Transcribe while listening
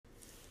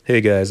Hey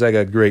guys, I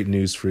got great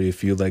news for you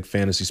if you like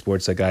fantasy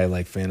sports like I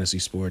like fantasy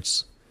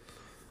sports.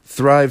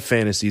 Thrive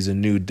Fantasy is a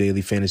new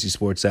daily fantasy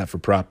sports app for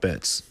prop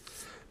bets.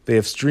 They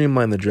have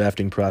streamlined the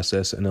drafting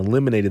process and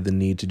eliminated the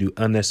need to do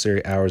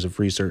unnecessary hours of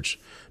research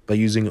by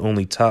using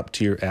only top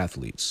tier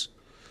athletes.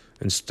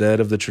 Instead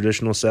of the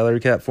traditional salary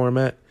cap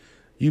format,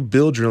 you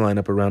build your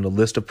lineup around a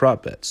list of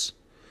prop bets.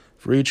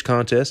 For each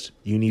contest,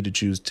 you need to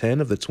choose 10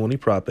 of the 20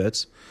 prop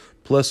bets,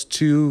 plus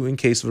 2 in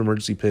case of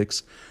emergency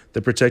picks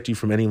that protect you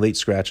from any late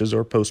scratches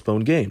or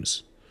postponed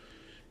games.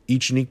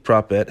 Each unique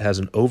prop bet has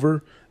an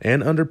over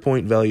and under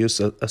point value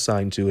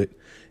assigned to it,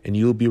 and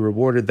you will be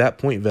rewarded that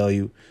point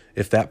value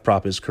if that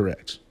prop is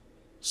correct.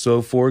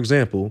 So, for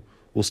example,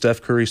 will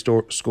Steph Curry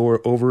score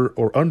over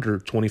or under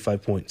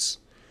 25 points?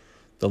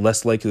 The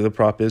less likely the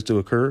prop is to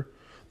occur,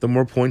 the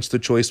more points the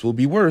choice will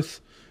be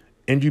worth,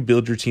 and you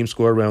build your team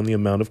score around the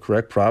amount of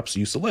correct props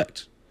you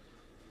select.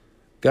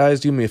 Guys,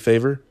 do me a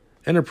favor,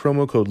 enter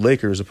promo code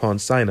Lakers upon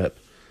sign up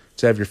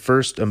to have your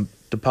first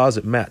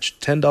deposit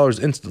matched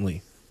 $10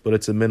 instantly, but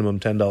it's a minimum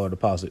 $10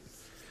 deposit.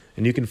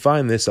 And you can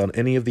find this on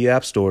any of the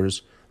app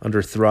stores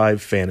under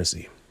Thrive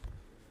Fantasy.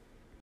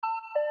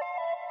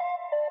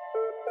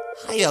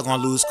 How y'all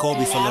gonna lose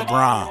Kobe for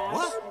LeBron?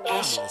 What?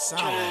 That's what it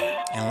sound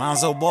like. And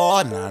Lonzo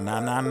Ball?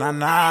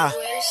 Nah.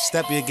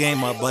 Step your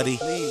game up, buddy.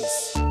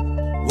 Please.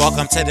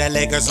 Welcome to the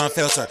Lakers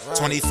Unfiltered.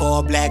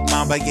 24 Black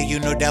Mamba, yeah, you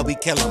know that we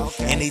kill 'em.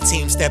 Any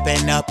team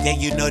stepping up, yeah,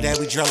 you know that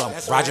we drill 'em.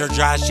 Roger,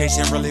 Josh,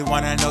 Jason, really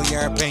wanna know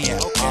your opinion.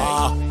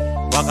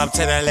 Welcome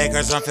to the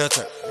Lakers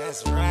Unfiltered.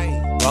 That's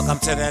right. Welcome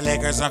to the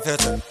Lakers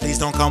Unfiltered. Please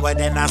don't come with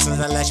that nonsense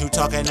unless you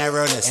talking that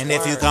realness. And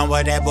if you come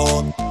with that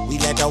bull, we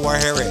let the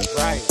world hear it.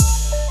 Right.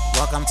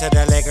 Welcome to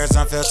the Lakers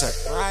Unfiltered.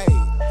 Right.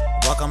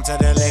 Welcome to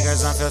the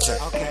Lakers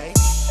Unfiltered. Okay.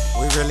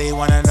 We really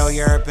wanna know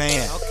your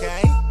opinion.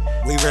 Okay.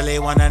 We really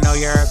wanna know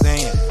your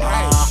opinion.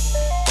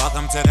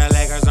 Welcome to the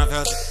Lakers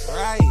Unfiltered.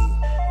 Right.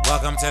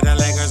 Welcome to the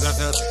Lakers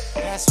Unfiltered.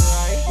 That's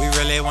right. We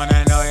really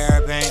wanna know your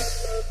opinion.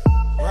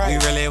 Right.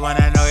 We really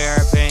wanna know your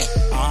opinion.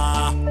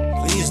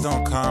 Please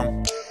don't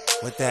come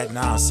with that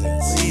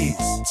nonsense. Please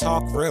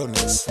talk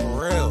realness for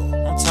real.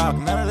 Don't talk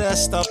none of that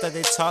stuff that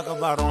they talk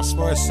about on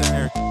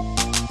SportsCenter.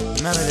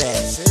 None of that.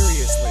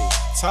 Seriously.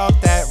 Talk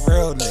that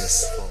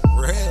realness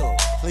for real.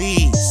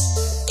 Please.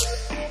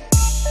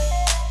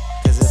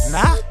 Cause if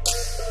not,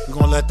 we're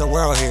gonna let the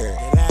world hear it.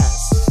 Get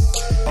ass.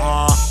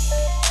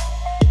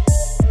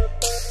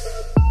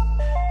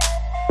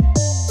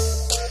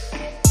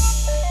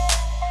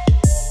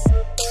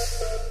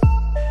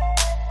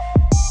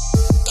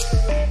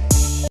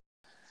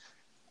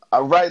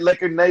 All right,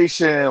 Laker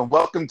Nation,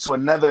 welcome to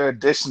another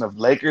edition of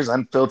Lakers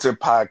Unfiltered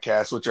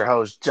Podcast with your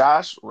hosts,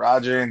 Josh,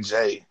 Roger, and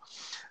Jay.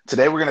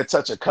 Today, we're going to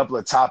touch a couple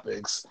of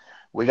topics.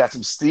 We got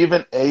some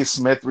Stephen A.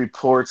 Smith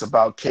reports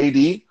about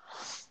KD,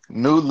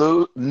 new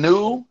Luke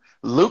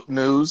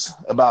news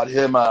about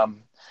him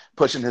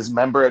pushing his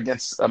member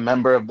against a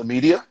member of the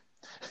media.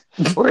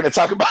 We're going to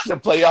talk about the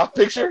playoff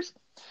pictures,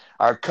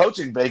 our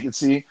coaching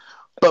vacancy,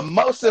 but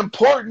most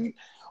important,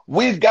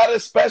 we've got a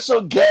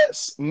special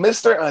guest,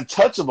 Mr.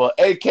 Untouchable,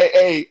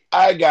 a.k.a.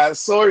 I Got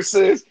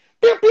Sources.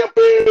 Pew, pew,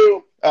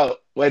 pew. Oh,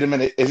 wait a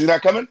minute. Is he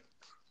not coming?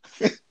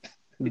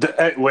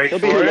 Wait He'll for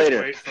be here it.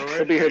 later. Wait for it.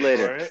 He'll be here Wait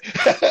later.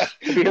 for it.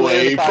 He'll be here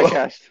later in the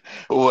podcast.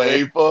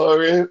 Wait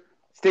for it.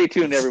 Stay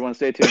tuned, everyone.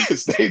 Stay tuned.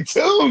 Stay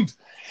tuned.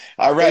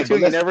 All right. Stay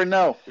tuned. You never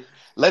know.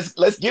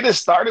 Let's get it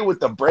started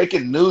with the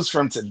breaking news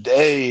from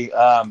today.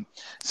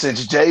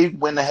 Since Jay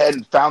went ahead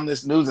and found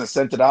this news and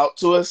sent it out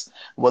to us,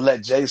 we'll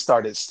let Jay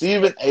start it.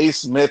 Stephen A.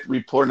 Smith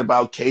reported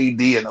about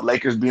KD and the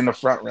Lakers being the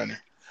front runner.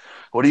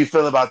 What do you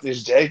feel about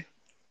this, Jay?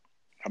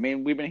 I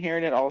mean, we've been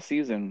hearing it all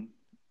season.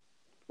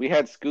 We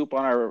had Scoop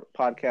on our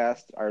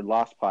podcast, our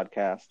Lost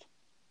podcast,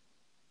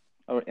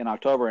 in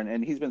October,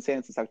 and he's been saying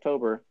it since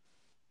October.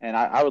 And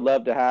I would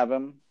love to have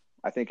him.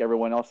 I think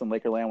everyone else in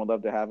Lakerland would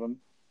love to have him.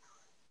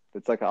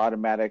 It's like an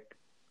automatic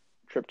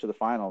trip to the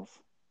finals.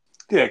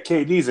 Yeah,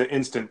 KD's an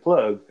instant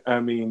plug.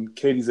 I mean,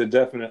 KD's a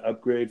definite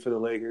upgrade for the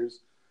Lakers.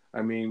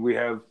 I mean, we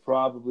have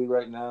probably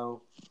right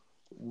now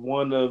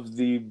one of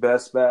the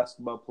best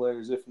basketball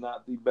players, if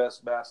not the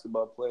best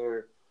basketball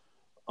player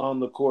on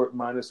the court,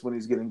 minus when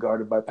he's getting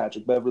guarded by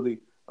Patrick Beverly,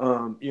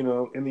 in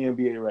the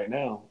NBA right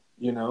now,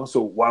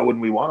 So why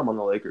wouldn't we want him on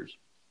the Lakers?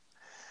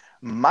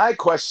 My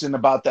question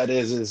about that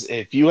is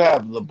if you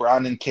have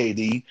LeBron and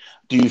KD,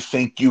 do you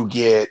think you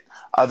get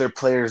other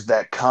players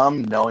that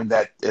come knowing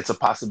that it's a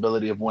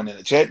possibility of winning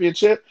a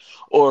championship,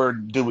 or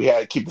do we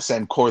keep the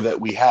same core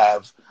that we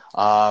have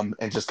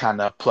and just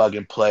kind of plug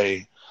and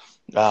play,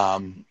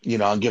 and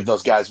give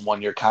those guys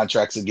 1-year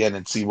contracts again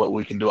and see what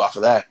we can do off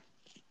of that?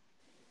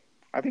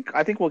 I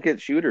think we'll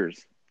get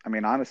shooters. I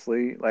mean,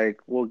 honestly,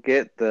 we'll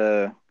get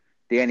the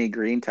Danny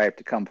Green type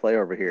to come play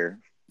over here,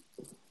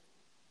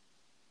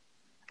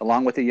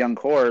 along with a young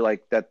core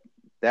like that.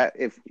 That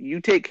if you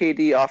take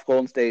KD off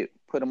Golden State,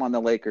 put him on the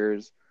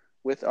Lakers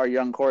with our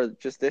young core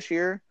just this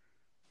year,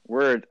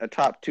 we're a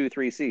top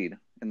 2-3 seed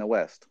in the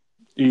West.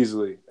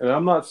 Easily. And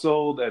I'm not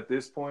sold at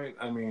this point.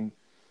 I mean,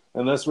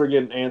 unless we're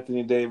getting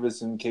Anthony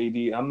Davis and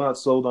KD, I'm not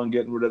sold on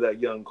getting rid of that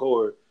young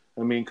core.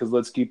 I mean, because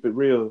let's keep it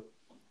real.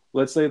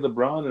 Let's say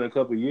LeBron in a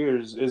couple of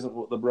years isn't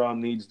what LeBron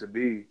needs to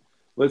be.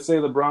 Let's say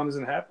LeBron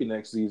isn't happy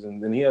next season,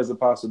 then he has the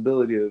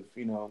possibility of,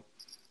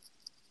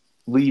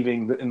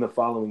 leaving in the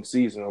following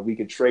season, or we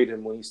could trade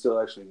him when he's still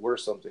actually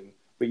worth something.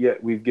 But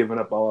yet we've given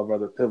up all of our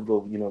other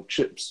pivotal,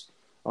 chips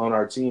on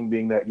our team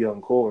being that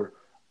young core.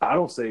 I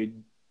don't say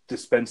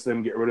dispense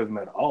them, get rid of them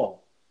at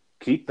all.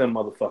 Keep them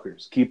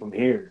motherfuckers. Keep them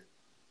here.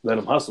 Let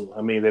them hustle.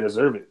 I mean, they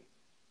deserve it.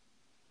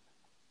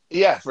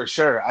 Yeah, for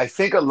sure. I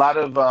think a lot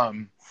of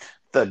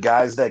the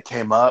guys that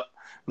came up,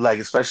 like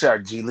especially our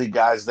G League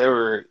guys, they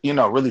were,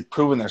 really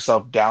proving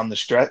themselves down the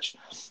stretch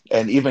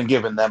and even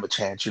giving them a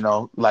chance,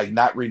 like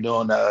not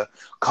renewing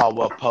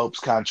Caldwell Pope's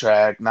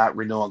contract, not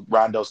renewing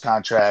Rondo's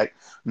contract,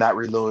 not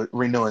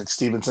renewing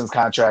Stevenson's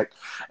contract,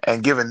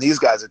 and giving these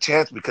guys a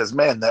chance because,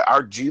 man,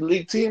 our G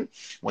League team,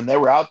 when they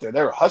were out there,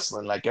 they were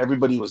hustling. Like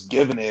everybody was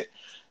giving it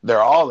their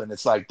all, and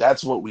it's like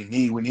that's what we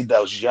need. We need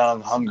those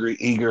young, hungry,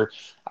 eager,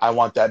 I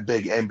want that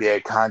big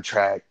NBA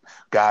contract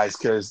guys,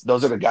 because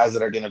those are the guys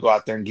that are going to go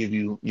out there and give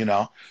you,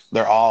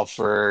 they're all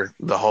for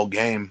the whole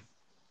game,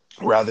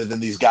 rather than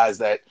these guys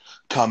that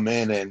come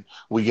in and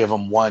we give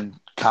them one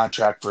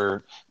contract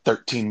for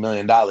 $13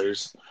 million.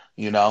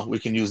 We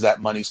can use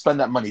that money, spend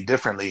that money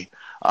differently.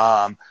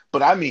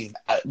 But I mean,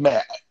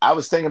 man, I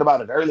was thinking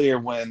about it earlier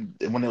when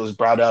it was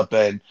brought up,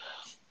 and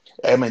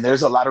I mean,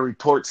 there's a lot of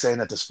reports saying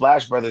that the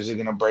Splash Brothers are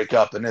going to break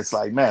up, and it's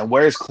like, man,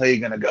 where's Klay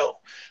going to go?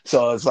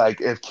 So it's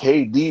like, if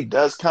KD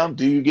does come,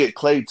 do you get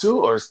Klay too,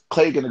 or is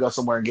Klay going to go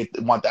somewhere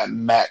and want that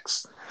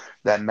max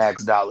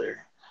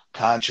dollar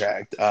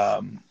contract?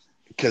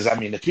 Because I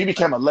mean, if he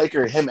became a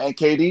Laker, him and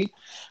KD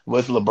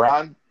with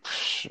LeBron,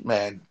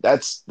 man,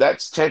 that's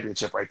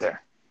championship right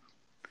there.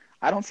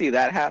 I don't see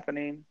that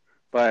happening,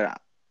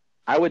 but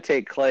I would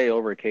take Klay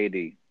over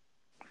KD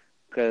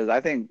because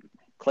I think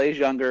Klay's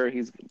younger.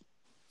 He's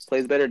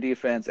plays better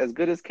defense. As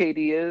good as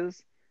KD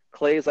is,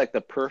 Klay's like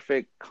the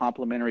perfect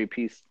complementary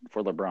piece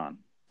for LeBron.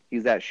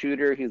 He's that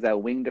shooter. He's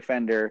that wing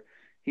defender.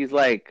 He's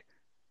like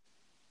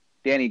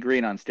Danny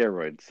Green on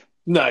steroids.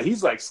 No,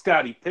 he's like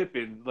Scottie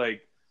Pippen,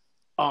 like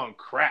on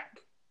crack.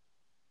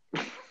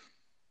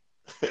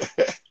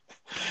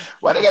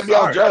 Why they gotta be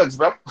on drugs,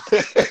 bro?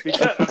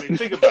 Because, I mean,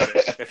 think about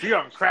it. If you're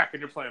on crack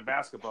and you're playing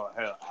basketball,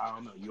 hell, I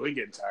don't know. You ain't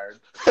getting tired.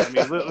 I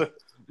mean,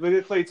 look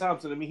at Klay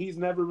Thompson. I mean, he's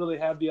never really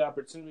had the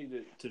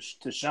opportunity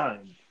to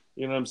shine.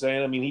 You know what I'm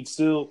saying? I mean,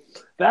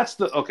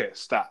 okay,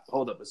 stop.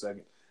 Hold up a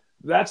second.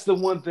 That's the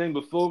one thing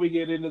before we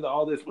get into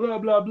all this blah,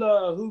 blah,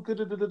 blah, who could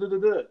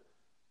da.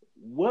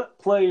 What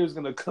player is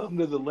going to come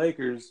to the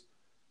Lakers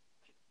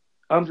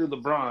under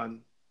LeBron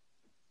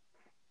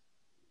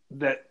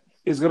that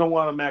is going to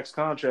want a max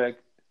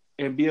contract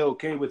and be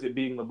okay with it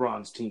being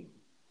LeBron's team?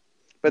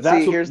 But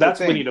that's here's the thing. That's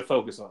what we need to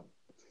focus on.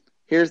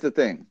 Here's the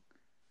thing.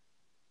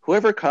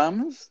 Whoever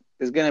comes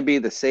is going to be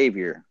the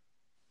savior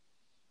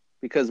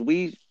because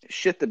we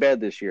shit the bed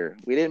this year.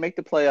 We didn't make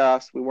the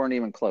playoffs. We weren't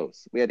even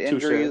close. We had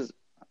injuries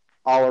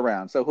all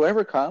around. So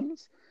whoever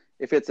comes,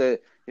 if it's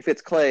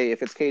Klay,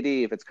 if it's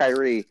KD, if it's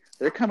Kyrie,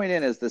 they're coming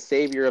in as the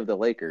savior of the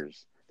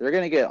Lakers. They're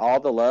going to get all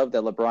the love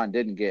that LeBron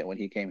didn't get when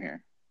he came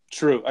here.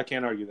 True. I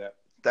can't argue that.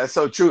 That's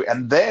so true.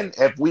 And then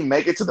if we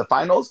make it to the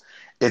finals,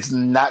 it's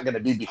not going to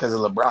be because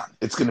of LeBron.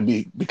 It's going to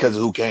be because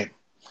of who came.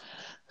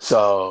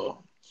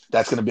 So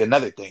that's going to be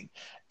another thing.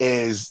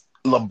 Is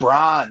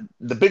LeBron,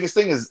 the biggest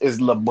thing is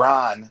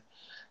LeBron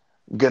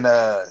going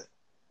to,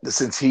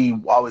 since he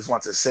always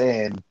wants to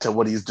say into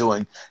what he's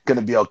doing, going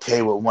to be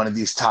okay with one of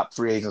these top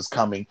free agents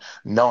coming,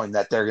 knowing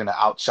that they're going to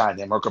outshine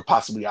him or could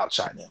possibly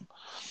outshine him.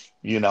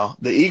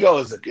 The ego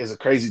is a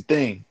crazy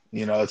thing,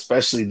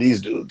 especially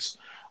these dudes.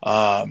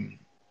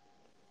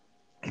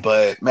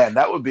 But, man,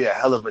 that would be a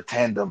hell of a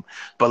tandem.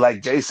 But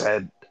like Jay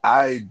said,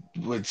 I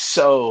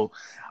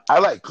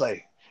like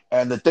Klay.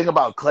 And the thing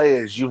about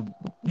Klay is you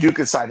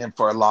could sign him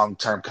for a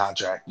long-term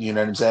contract. You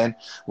know what I'm saying?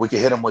 We could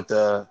hit him with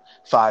a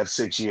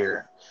 5-6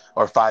 year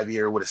or 5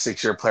 year with a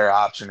 6-year player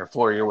option or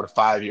 4 year with a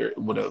 5 year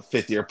with a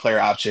 5th year player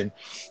option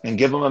and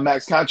give him a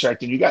max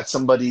contract. And you got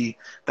somebody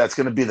that's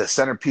going to be the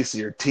centerpiece of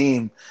your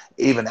team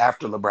even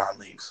after LeBron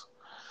leaves.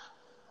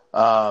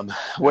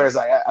 Whereas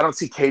I don't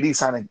see KD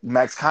signing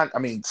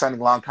signing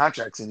long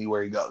contracts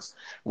anywhere he goes,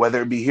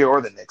 whether it be here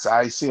or the Knicks.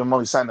 I see him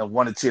only signing a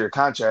 1 to 2 year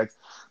contract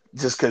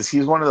just because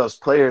he's one of those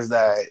players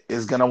that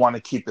is going to want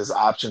to keep his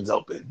options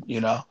open.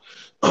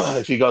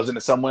 If he goes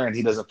into somewhere and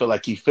he doesn't feel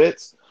like he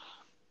fits,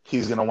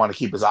 he's going to want to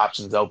keep his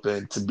options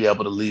open to be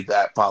able to leave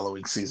that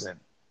following season.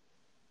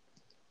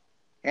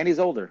 And he's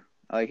older.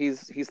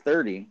 He's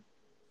 30.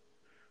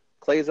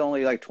 Klay's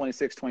only like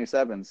 26,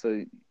 27.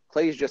 So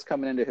Klay's just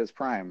coming into his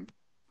prime.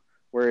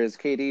 Whereas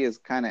KD is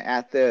kind of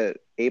at the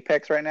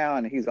apex right now,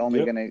 and he's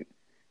only going to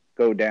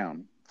go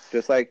down.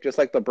 Just like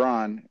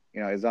LeBron,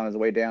 is on his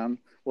way down.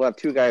 We'll have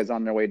two guys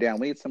on their way down.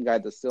 We need some guy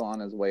that's still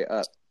on his way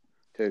up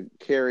to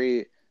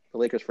carry the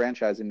Lakers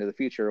franchise into the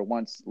future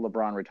once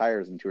LeBron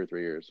retires in 2 or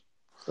 3 years.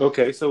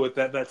 Okay, so with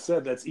that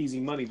said, that's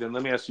easy money. Then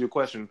let me ask you a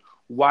question.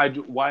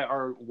 why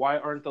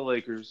aren't the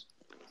Lakers,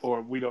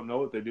 or we don't know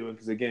what they're doing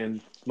because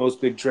again,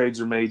 most big trades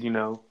are made,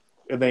 and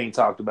they ain't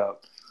talked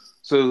about.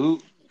 So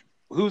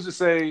who's to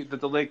say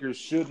that the Lakers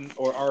shouldn't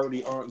or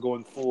already aren't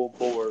going full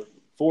bore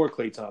for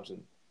Klay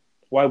Thompson?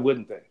 Why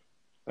wouldn't they?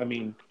 I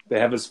mean, they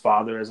have his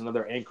father as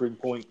another anchoring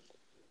point.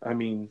 I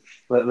mean,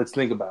 let's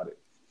think about it.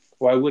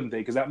 Why wouldn't they?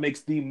 Because that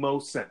makes the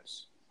most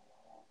sense.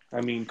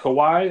 I mean,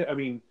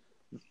 Kawhi,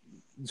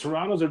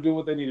 Toronto's are doing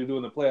what they need to do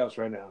in the playoffs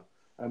right now.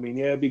 I mean,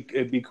 yeah,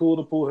 it'd be cool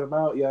to pull him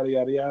out, yada,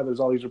 yada, yada. There's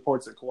all these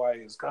reports that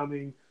Kawhi is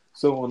coming,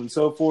 so on and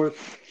so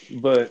forth.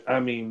 But, I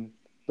mean,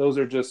 those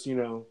are just,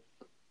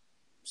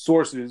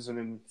 sources, and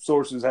then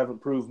sources haven't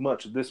proved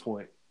much at this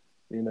point,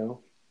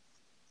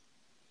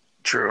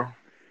 True.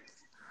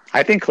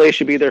 I think Klay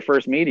should be their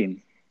first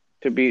meeting.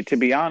 To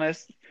be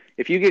honest,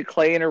 if you get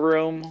Klay in a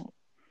room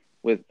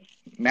with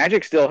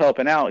Magic still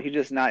helping out, he's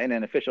just not in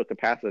an official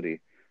capacity.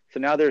 So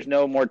now there's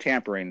no more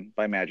tampering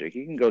by Magic.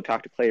 He can go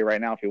talk to Klay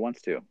right now if he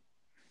wants to,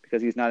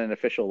 because he's not an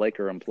official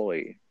Laker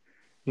employee.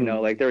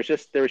 Like there was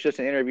just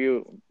an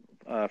interview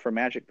for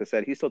Magic that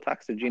said he still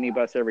talks to Jeannie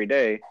Buss every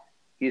day.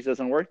 He just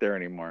doesn't work there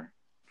anymore.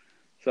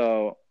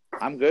 So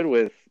I'm good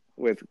with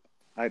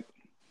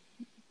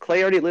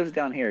Klay already lives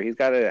down here. He's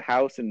got a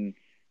house in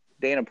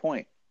Dana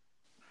Point.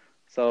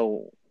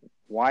 So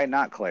why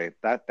not Klay?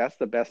 That's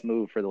the best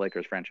move for the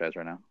Lakers franchise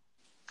right now.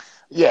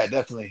 Yeah,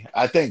 definitely.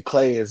 I think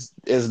Klay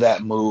is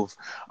that move.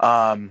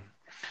 As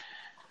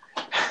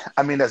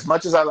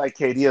much as I like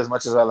KD, as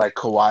much as I like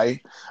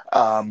Kawhi,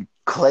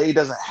 Klay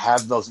doesn't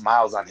have those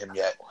miles on him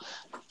yet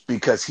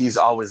because he's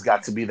always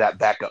got to be that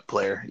backup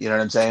player. You know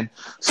what I'm saying?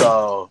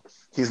 So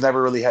he's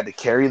never really had to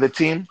carry the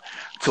team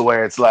to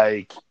where it's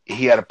like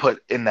he had to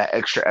put in that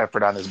extra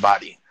effort on his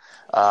body.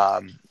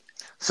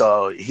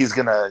 So he's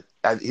gonna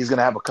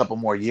have a couple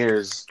more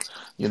years,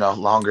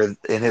 longer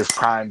in his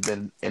prime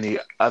than any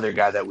other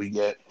guy that we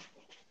get,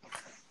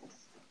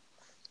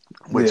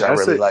 which I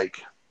really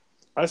like.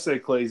 I say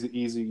Klay's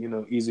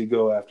easy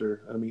go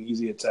after.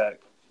 Easy attack.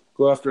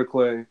 Go after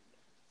Klay,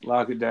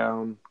 lock it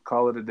down,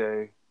 call it a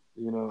day,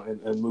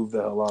 and move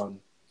the hell on,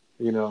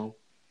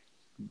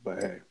 But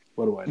hey,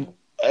 what do I know?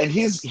 And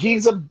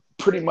he's a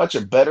pretty much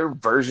a better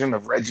version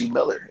of Reggie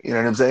Miller. You know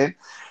what I'm saying?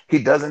 He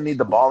doesn't need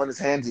the ball in his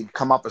hands. He can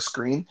come off a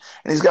screen,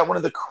 and he's got one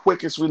of the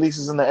quickest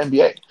releases in the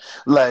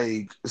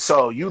NBA.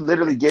 So you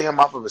literally get him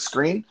off of a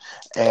screen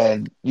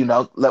and,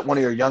 let one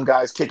of your young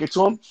guys kick it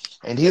to him,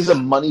 and he's a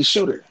money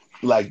shooter.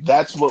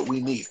 That's what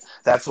we need.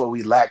 That's what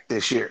we lack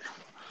this year.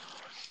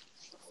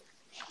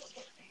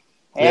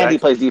 And he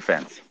plays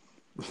defense.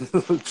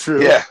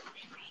 True. Yeah.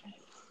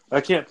 I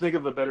can't think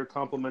of a better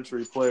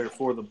complementary player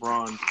for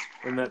LeBron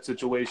in that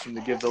situation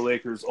to give the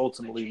Lakers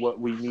ultimately what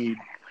we need,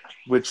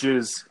 which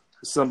is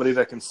somebody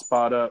that can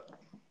spot up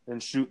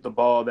and shoot the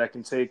ball, that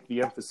can take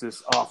the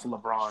emphasis off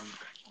LeBron,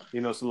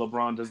 so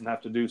LeBron doesn't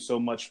have to do so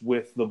much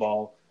with the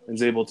ball and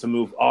is able to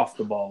move off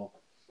the ball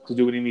to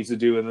do what he needs to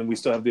do. And then we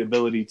still have the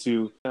ability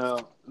to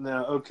now,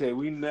 okay,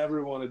 we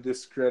never want to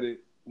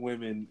discredit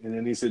women in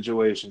any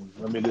situation.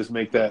 Let me just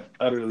make that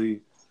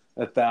utterly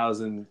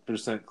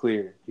 1,000%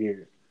 clear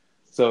here.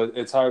 So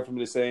it's hard for me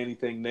to say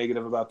anything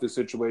negative about this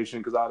situation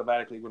because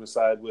automatically we're going to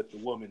side with the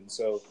woman.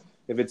 So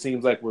if it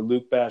seems like we're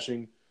Luke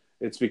bashing,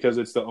 it's because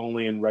it's the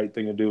only and right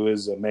thing to do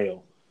as a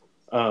male.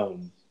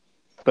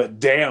 But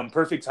damn,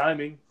 perfect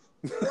timing.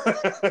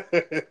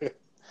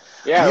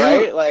 Yeah,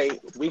 right?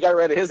 We got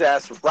rid of his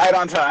ass right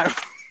on time.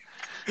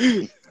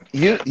 You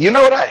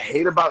know what I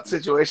hate about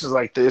situations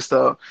like this,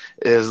 though,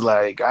 is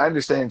I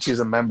understand she's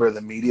a member of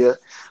the media,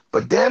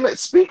 but damn it,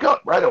 speak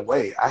up right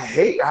away. I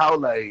hate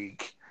how,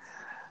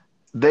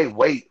 they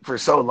wait for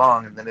so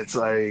long, and then it's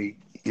you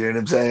know what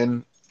I'm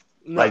saying?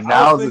 No,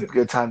 now's a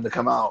good time to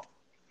come out.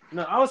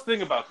 No, I was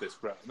thinking about this,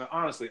 bro. No,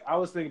 honestly, I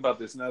was thinking about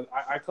this. Now,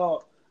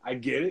 I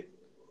get it.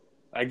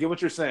 I get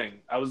what you're saying.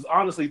 I was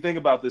honestly thinking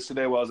about this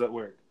today while I was at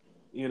work.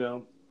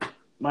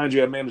 Mind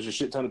you, I manage a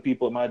shit ton of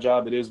people at my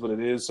job. It is what it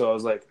is. So I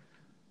was like,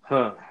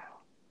 have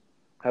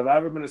I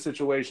ever been in a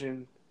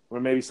situation where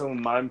maybe some of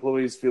my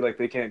employees feel like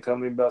they can't come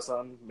to me about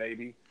something?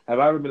 Maybe. Have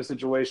I ever been in a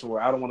situation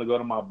where I don't want to go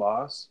to my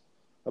boss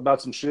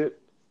about some shit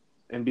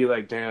and be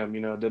like, damn,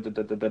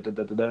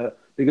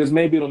 because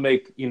maybe it'll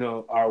make,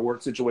 our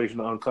work situation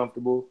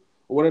uncomfortable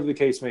or whatever the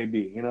case may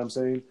be. You know what I'm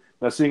saying?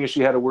 Now, seeing as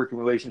she had a working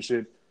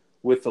relationship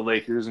with the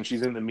Lakers and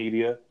she's in the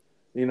media,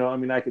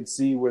 I could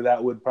see where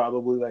that would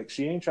probably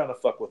she ain't trying to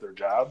fuck with her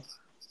job.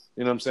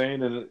 You know what I'm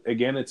saying? And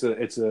again,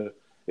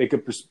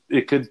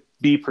 it could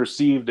be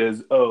perceived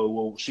as, oh,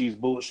 well, she's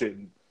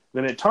bullshitting.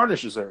 Then it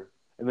tarnishes her.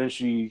 And then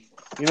she,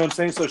 you know what I'm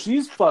saying? So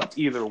she's fucked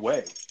either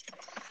way,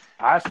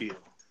 I feel.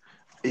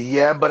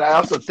 Yeah, but I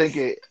also think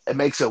it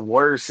makes it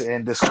worse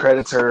and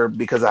discredits her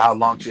because of how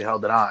long she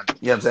held it on.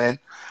 You know what I'm saying?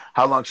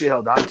 How long she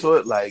held on to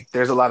it.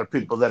 There's a lot of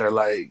people that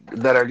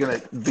are going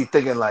to be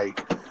thinking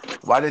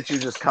why didn't you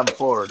just come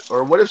forward?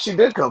 Or what if she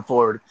did come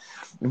forward?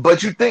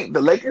 But you think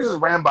the Lakers is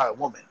ran by a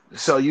woman.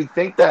 So you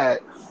think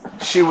that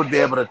she would be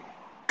able to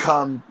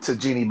come to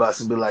Jeannie Buss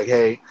and be like,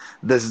 hey,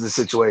 this is the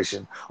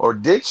situation. Or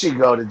did she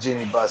go to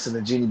Jeannie Buss and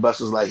then Jeannie Buss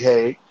was like,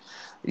 hey,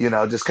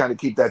 Just kind of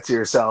keep that to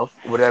yourself.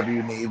 Whatever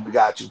you need, we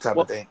got you, type of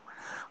Well, thing.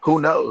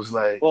 Who knows?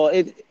 Like, well,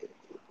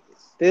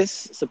 this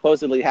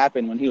supposedly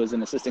happened when he was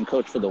an assistant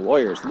coach for the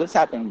Warriors. This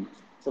happened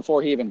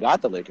before he even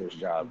got the Lakers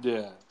job.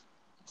 Yeah.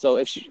 So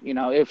if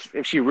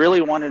she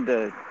really wanted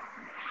to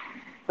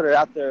put it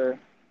out there,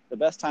 the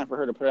best time for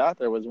her to put it out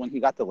there was when he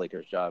got the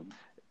Lakers job.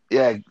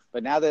 yeah,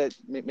 But now that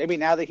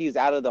he's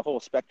out of the whole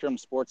Spectrum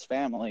Sports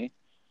family,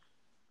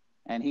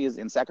 and he's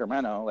in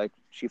Sacramento, like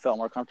she felt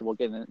more comfortable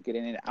getting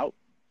it out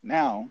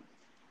now.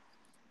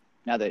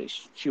 Now that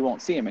she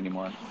won't see him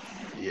anymore.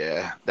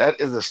 yeah, that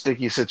is a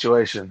sticky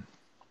situation,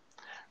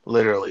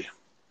 literally.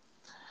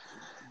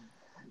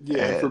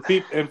 Yeah,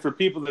 and for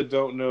people that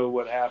don't know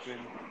what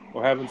happened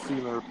or haven't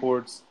seen the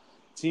reports,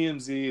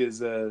 TMZ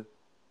is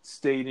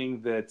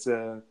stating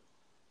that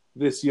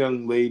this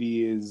young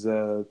lady is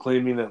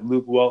claiming that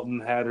Luke Walton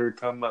had her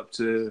come up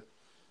to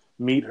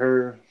meet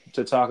her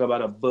to talk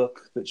about a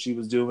book that she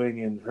was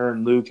doing, and her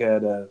and Luke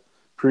had a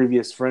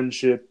previous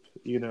friendship,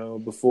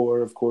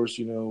 before, of course,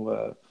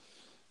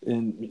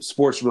 in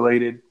sports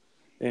related,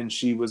 and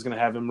she was going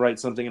to have him write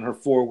something in her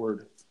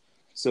foreword.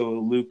 So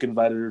Luke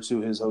invited her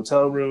to his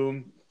hotel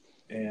room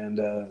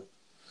and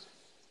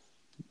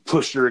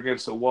pushed her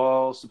against a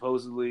wall,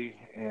 supposedly,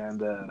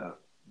 and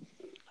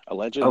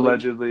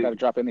allegedly, got to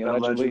drop in the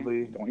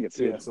allegedly. Don't want to get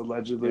sued. Yes,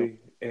 allegedly,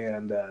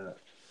 and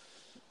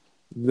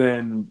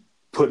then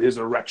put his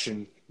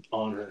erection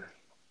on her.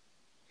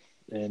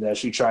 And as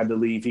she tried to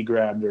leave, he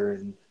grabbed her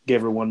and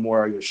gave her one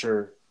more, "Are you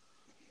sure?"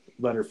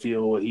 Let her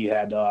feel what he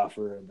had to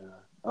offer, and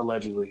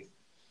allegedly,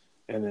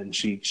 and then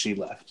she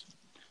left.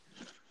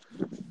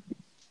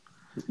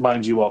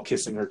 Mind you, while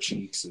kissing her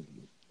cheeks and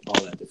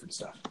all that different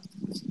stuff.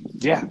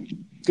 Yeah,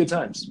 good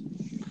times.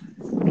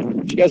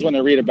 If you guys want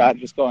to read about it,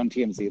 just go on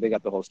TMZ. They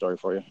got the whole story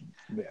for you.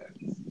 Yeah.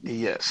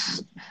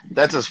 Yes,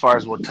 that's as far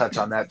as we'll touch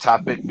on that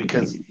topic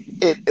because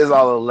it is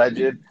all alleged,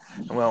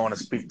 and we don't want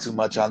to speak too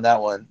much on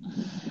that one.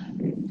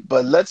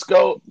 But let's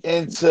go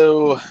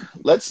into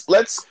let's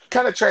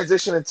kind of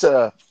transition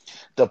into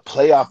the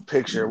playoff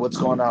picture. What's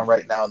going on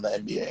right now in the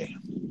NBA?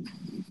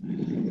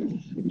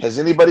 Has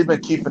anybody been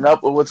keeping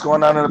up with what's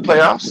going on in the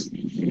playoffs?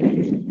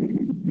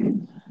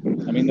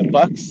 I mean, the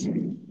Bucks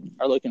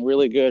are looking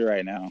really good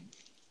right now.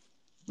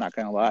 Not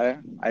gonna lie,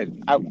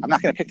 I'm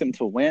not gonna pick them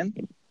to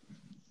win,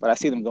 but I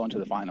see them going to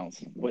the finals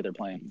the way they're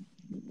playing.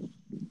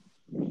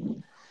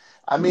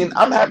 I mean,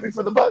 I'm happy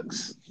for the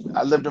Bucks.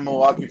 I lived in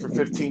Milwaukee for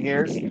 15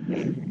 years,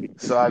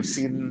 so I've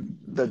seen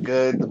the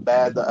good, the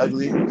bad, the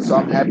ugly. So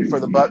I'm happy for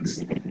the Bucks,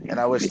 and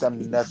I wish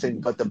them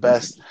nothing but the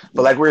best.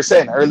 But like we were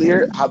saying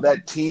earlier, how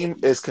that team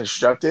is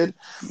constructed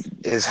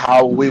is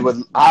how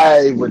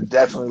I would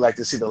definitely like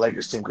to see the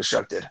Lakers team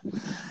constructed.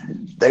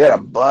 They got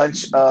a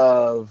bunch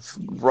of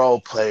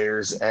role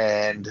players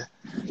and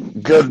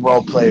good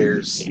role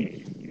players,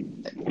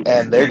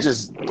 and they're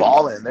just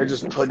balling. They're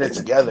just putting it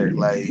together.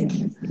 Like,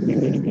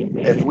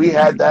 if we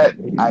had that,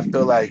 I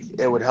feel like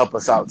it would help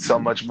us out so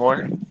much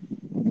more.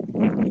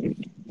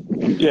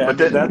 Yeah,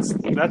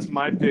 that's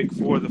my pick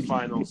for the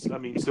finals. I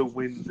mean, to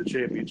win the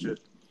championship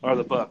are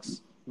the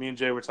Bucks. Me and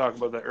Jay were talking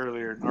about that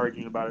earlier and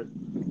arguing about it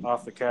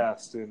off the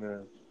cast,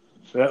 and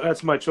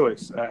that's my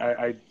choice.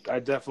 I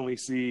definitely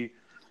see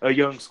a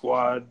young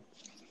squad.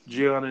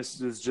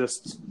 Giannis is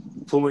just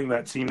pulling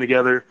that team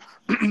together.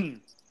 I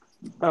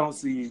don't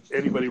see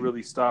anybody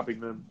really stopping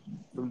them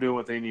from doing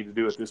what they need to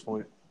do at this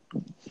point.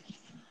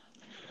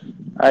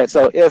 All right,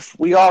 so if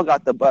we all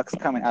got the Bucks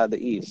coming out of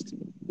the East,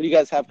 who do you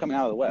guys have coming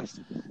out of the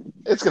West?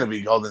 It's going to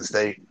be Golden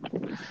State.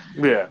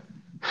 Yeah.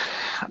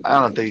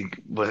 I don't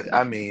think, but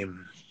I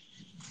mean,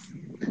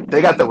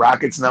 they got the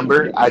Rockets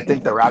number. I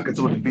think the Rockets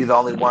would be the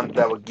only one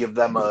that would give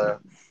them a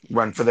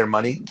run for their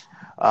money.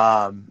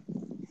 But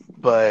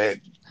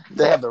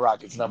they have the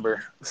Rockets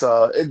number.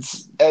 So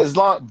it's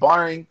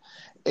barring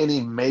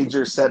any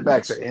major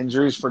setbacks or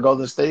injuries for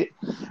Golden State,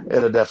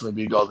 it'll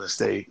definitely be Golden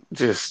State.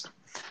 They're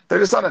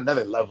just on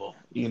another level.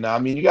 I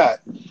mean, you got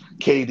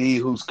KD,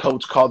 whose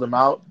coach called him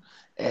out,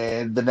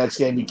 and the next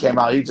game he came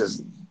out, he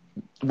just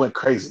went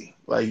crazy.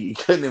 Like, you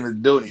couldn't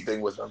even do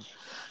anything with him.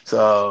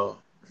 So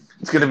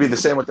it's going to be the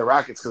same with the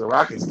Rockets because the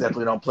Rockets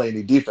definitely don't play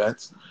any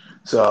defense.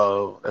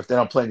 So if they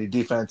don't play any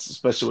defense,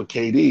 especially with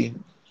KD,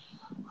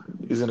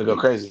 he's going to go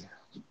crazy.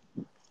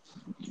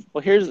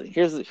 Well, here's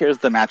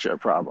the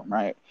matchup problem,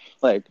 right?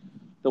 Like,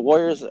 the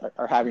Warriors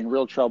are having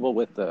real trouble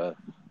with the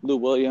Lou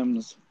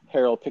Williams,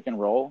 Harrell pick and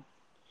roll.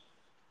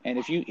 And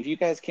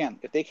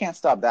if they can't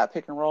stop that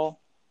pick and roll,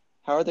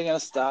 how are they going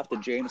to stop the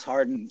James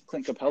Harden,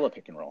 Clint Capella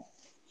pick and roll?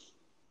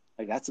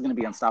 Like, that's going to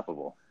be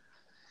unstoppable.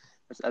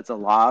 That's a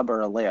lob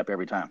or a layup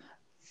every time.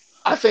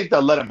 I think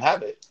they'll let him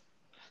have it,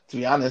 to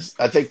be honest.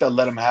 I think they'll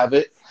let him have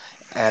it,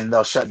 and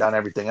they'll shut down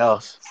everything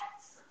else.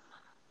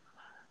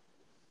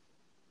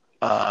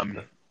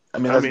 That's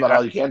about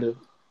all you can do.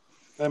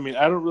 I mean,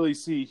 I don't really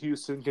see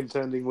Houston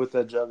contending with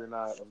that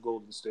juggernaut of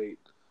Golden State.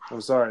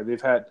 I'm sorry.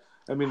 They've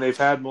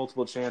had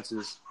multiple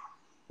chances,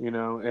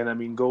 and I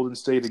mean, Golden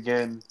State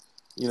again,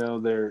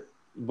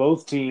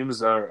 both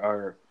teams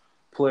are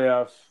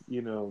playoff,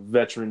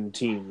 veteran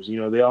teams.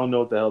 They all know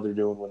what the hell they're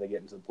doing when they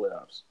get into the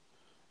playoffs.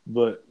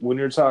 But when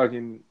you're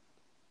talking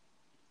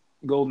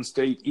Golden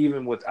State,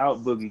 even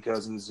without Boogie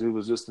Cousins, who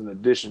was just an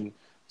addition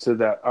to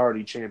that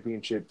already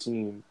championship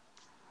team,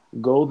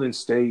 Golden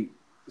State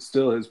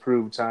still has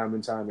proved time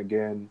and time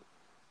again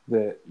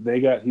that they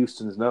got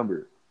Houston's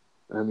number.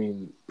 I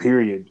mean,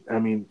 period. I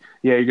mean,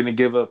 yeah, you're going to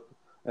give up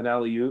an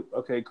alley-oop.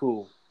 Okay,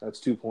 cool. That's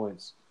 2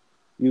 points.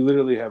 You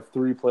literally have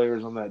 3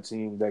 players on that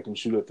team that can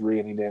shoot a 3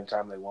 any damn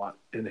time they want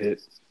and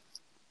hit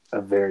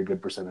a very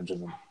good percentage of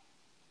them.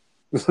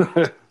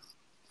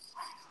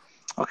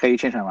 Okay, you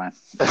changed my mind.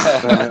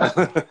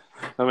 I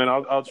mean,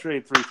 I'll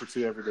trade 3 for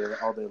 2 every day,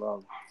 all day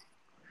long.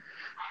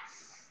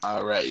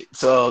 All right.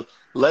 So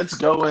let's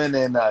go in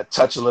and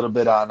touch a little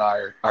bit on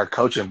our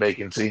coaching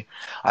vacancy.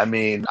 I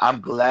mean,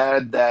 I'm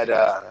glad that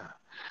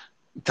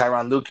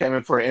Tyronn Lue came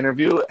in for an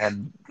interview,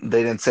 and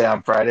they didn't say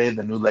on Friday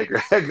the new Laker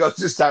head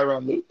coach is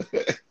Tyronn Lue.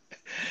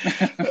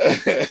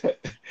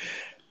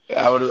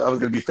 I was going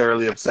to be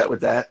thoroughly upset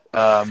with that.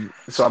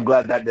 So I'm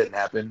glad that didn't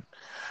happen.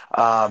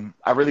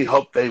 I really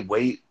hope they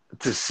wait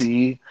to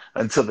see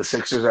until the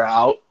Sixers are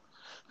out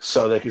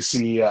so they can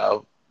see,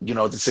 what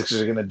the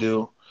Sixers are going to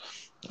do.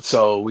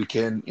 So we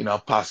can,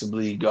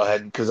 possibly go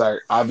ahead because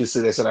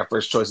obviously they said our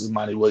first choice is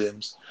Monty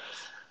Williams.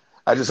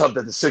 I just hope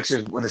that the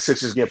Sixers, when the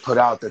Sixers get put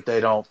out, that they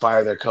don't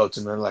fire their coach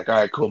and they're like, all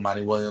right, cool,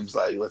 Monty Williams,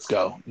 like, let's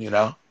go,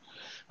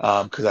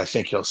 because I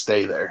think he'll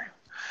stay there.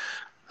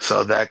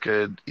 So that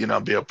could,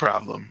 be a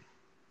problem.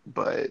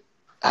 But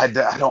I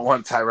don't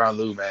want Tyronn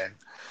Lue, man.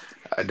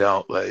 I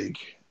don't like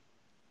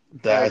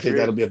that. I think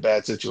that'll be a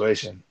bad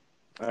situation.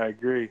 I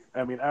agree.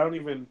 I mean, I don't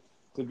even,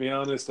 to be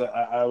honest,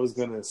 I was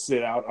going to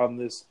sit out on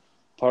this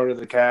part of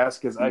the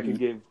cast because I could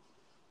give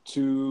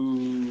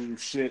 2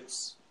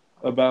 shits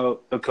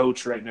about a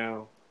coach right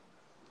now.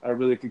 I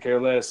really could care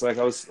less.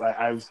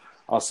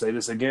 I'll say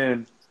this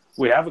again.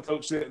 We have a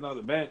coach sitting on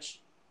the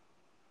bench.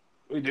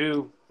 We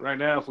do right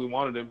now if we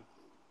wanted him.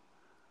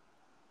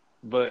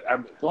 But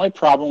the only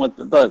problem with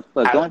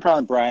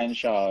Brian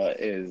Shaw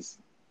is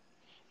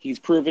he's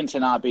proven to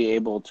not be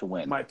able to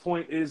win. My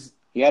point is,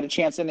 he had a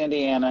chance in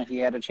Indiana. He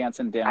had a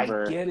chance in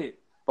Denver. I get it.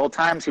 Both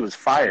times he was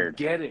fired. I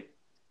get it.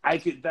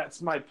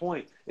 That's my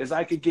point. Is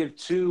I could give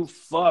 2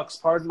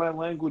 fucks, pardon my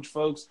language,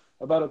 folks,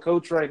 about a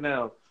coach right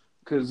now.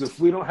 Because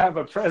if we don't have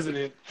a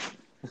president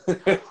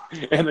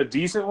and a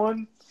decent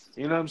one,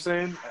 you know what I'm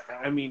saying?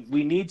 I mean,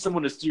 we need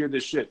someone to steer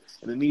this ship,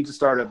 and it needs to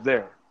start up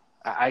there.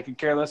 I could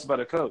care less about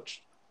a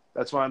coach.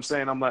 That's why I'm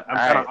saying I'm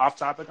kind of off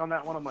topic on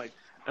that one. I'm like,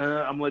 I'm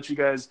gonna let you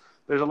guys.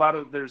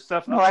 There's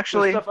stuff. No,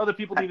 actually, there's stuff other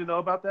people need to know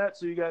about that,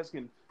 so you guys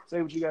can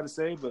say what you got to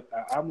say. But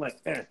I'm like,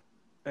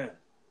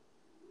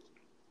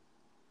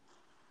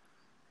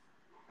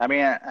 I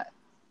mean,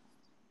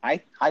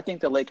 I think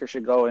the Lakers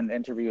should go and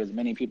interview as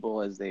many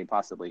people as they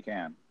possibly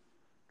can,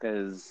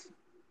 because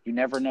you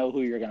never know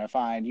who you're going to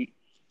find,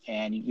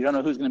 and you don't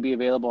know who's going to be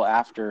available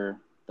after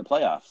the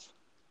playoffs.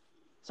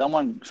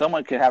 Someone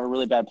could have a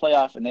really bad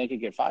playoff and they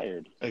could get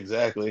fired.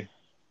 Exactly.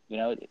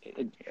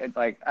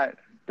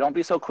 Don't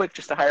be so quick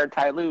just to hire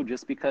Ty Lue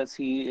just because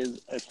he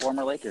is a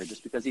former Laker,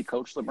 just because he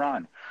coached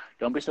LeBron.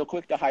 Don't be so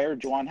quick to hire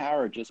Juwan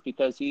Howard just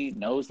because he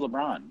knows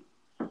LeBron.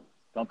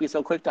 Don't be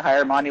so quick to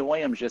hire Monty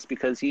Williams just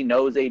because he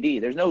knows AD.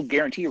 There's no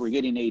guarantee we're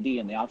getting AD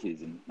in the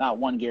offseason. Not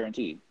one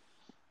guarantee.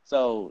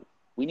 So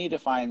we need to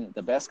find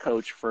the best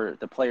coach for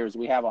the players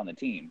we have on the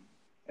team.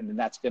 And then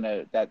that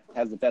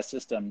has the best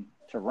system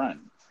to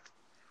run.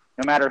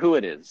 No matter who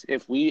it is.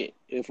 If we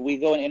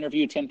go and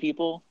interview 10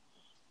 people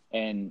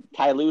and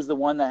Ty Lue's the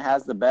one that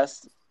has the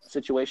best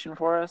situation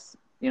for us,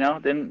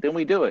 then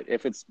we do it.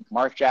 If it's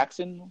Mark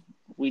Jackson,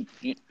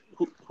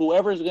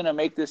 whoever's going to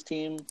make this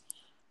team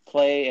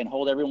play and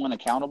hold everyone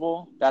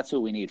accountable, that's who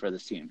we need for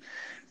this team.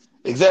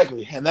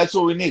 Exactly. And that's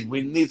what we need.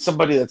 We need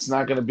somebody that's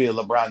not going to be a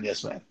LeBron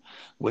yes man.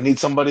 We need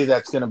somebody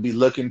that's going to be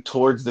looking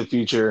towards the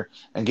future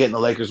and getting the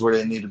Lakers where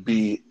they need to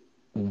be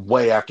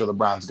way after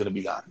LeBron's going to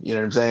be gone. You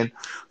know what I'm saying?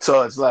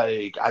 So it's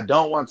like, I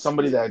don't want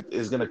somebody that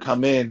is going to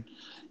come in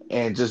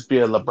and just be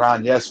a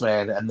LeBron yes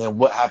man. And then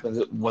what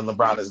happens when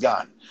LeBron is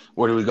gone?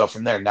 Where do we go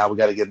from there? Now we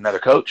got to get another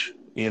coach,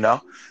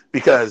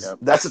 because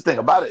that's the thing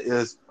about it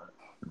is,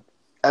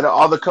 out of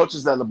all the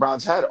coaches that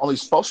LeBron's had, only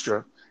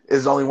Spoelstra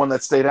is the only one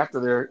that stayed there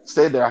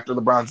after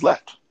LeBron's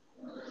left.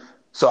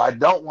 So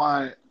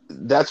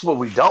that's what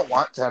we don't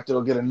want, to have to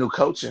go get a new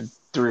coach in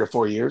 3 or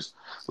 4 years.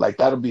 Like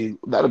that'll be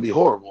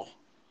horrible.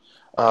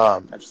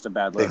 That's just a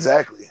bad look.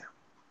 Exactly.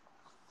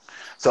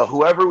 So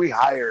whoever we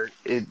hire,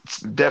 it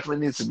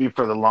definitely needs to be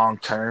for the long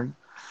term.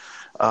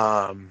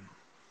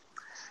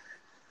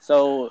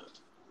 So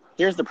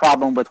here's the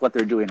problem with what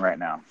they're doing right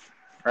now,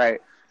 right?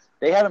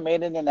 They haven't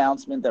made an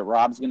announcement that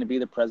Rob's going to be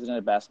the president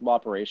of basketball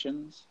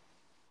operations,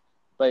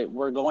 but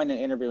we're going and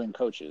interviewing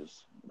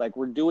coaches. Like,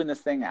 we're doing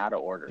this thing out of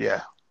order.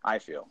 Yeah. I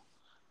feel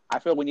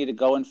we need to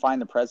go and find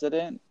the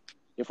president.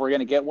 If we're going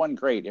to get one,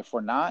 great. If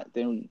we're not,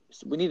 then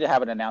we need to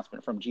have an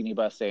announcement from Jeannie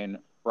Buss saying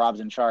Rob's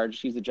in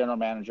charge. He's the general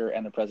manager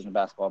and the president of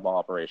basketball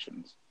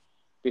operations.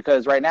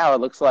 Because right now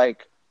it looks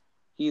like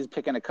he's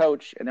picking a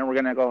coach, and then we're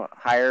going to go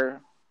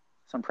hire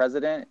some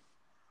president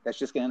that's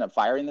just going to end up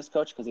firing this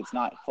coach because it's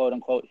not, quote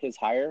unquote, his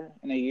hire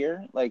in a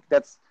year. Like,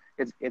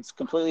 it's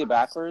completely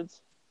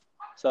backwards.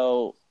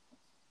 So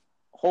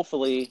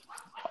hopefully,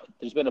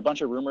 there's been a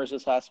bunch of rumors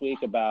this last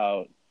week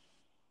about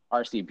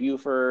R.C.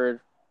 Buford,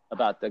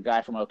 about the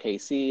guy from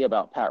OKC,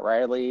 about Pat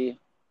Riley,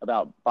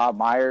 about Bob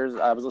Myers.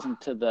 I was listening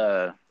to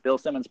the Bill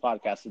Simmons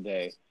podcast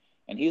today,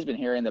 and he's been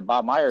hearing that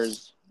Bob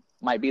Myers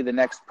might be the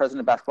next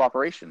president of basketball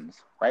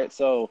operations, right?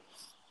 So,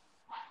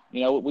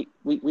 you know,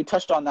 we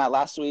touched on that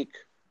last week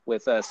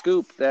with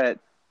Scoop, that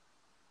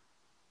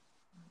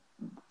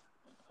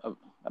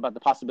about the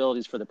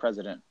possibilities for the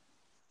president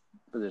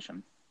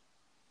position.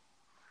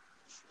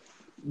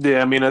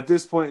 Yeah, I mean, at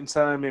this point in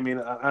time, I mean,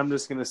 I'm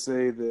just going to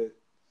say that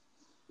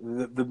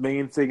the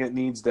main thing that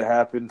needs to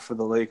happen for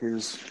the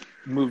Lakers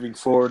moving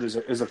forward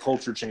is a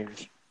culture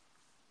change.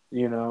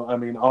 You know, I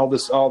mean, all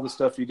the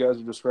stuff you guys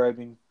are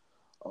describing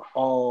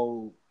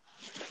all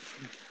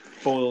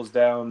boils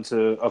down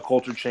to a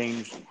culture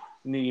change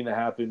needing to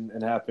happen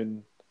and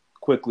happen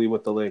quickly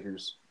with the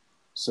Lakers.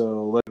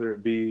 So whether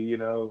it be, you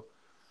know,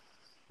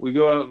 we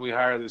go out and we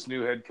hire this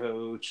new head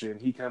coach and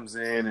he comes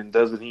in and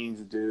does what he needs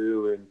to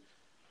do and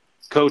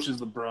coaches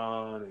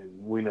LeBron,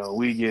 and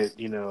we get,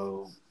 you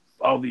know,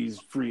 all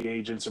these free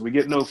agents, or we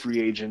get no free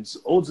agents.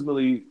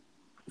 Ultimately,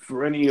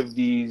 for any of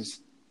these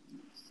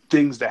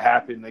things to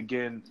happen,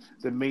 again,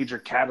 the major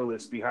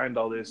catalyst behind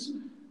all this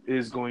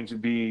is going to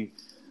be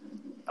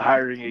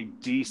hiring a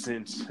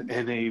decent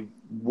and a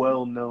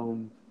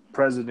well-known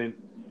president,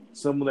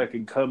 someone that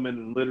can come in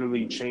and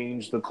literally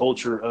change the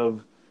culture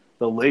of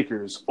the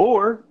Lakers.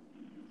 Or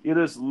you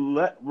just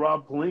let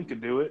Rob Pelinka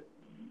do it,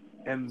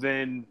 and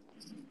then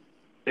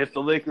if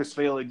the Lakers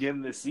fail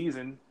again this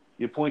season,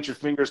 you point your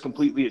fingers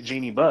completely at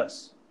Jeannie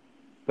Buss.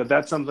 But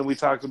that's something we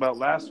talked about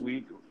last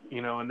week,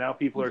 you know, and now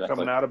people are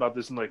coming out about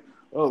this and like,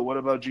 oh, what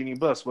about Jeannie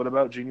Buss? What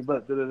about Jeannie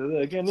Buss? Da-da-da-da.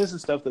 Again, this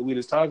is stuff that we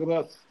just talk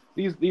about.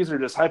 These are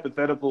just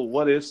hypothetical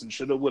what-ifs and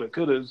shoulda, woulda,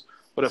 couldas.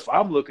 But if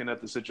I'm looking at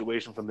the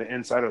situation from the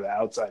inside or the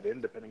outside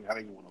in, depending on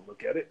how you want to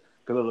look at it,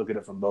 because I look at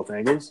it from both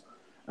angles,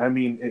 I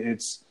mean,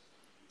 it's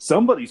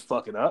somebody's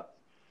fucking up.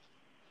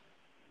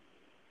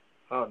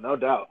 Oh, no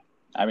doubt.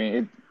 I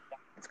mean,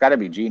 it's got to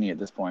be Jeannie at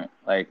this point.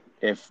 Like,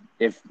 if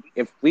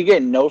we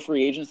get no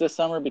free agents this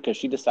summer because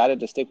she decided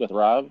to stick with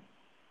Rob,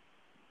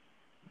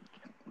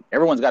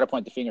 everyone's got to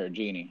point the finger at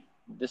Jeannie.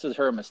 This is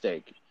her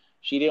mistake.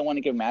 She didn't want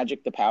to give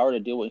Magic the power to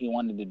do what he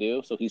wanted to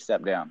do, so he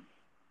stepped down.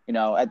 You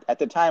know, at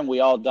the time, we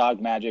all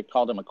dogged Magic,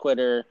 called him a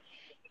quitter.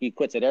 He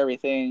quits at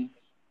everything.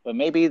 But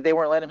maybe they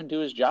weren't letting him do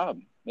his job.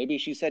 Maybe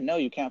she said, no,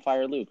 you can't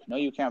fire Luke. No,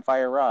 you can't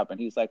fire Rob. And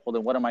he's like, well,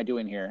 then what am I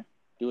doing here?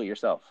 Do it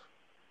yourself.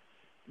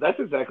 That's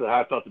exactly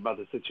how I felt about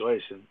the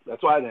situation.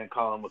 That's why I didn't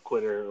call him a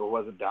quitter or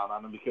wasn't down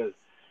on him, because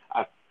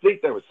I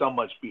think there was so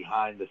much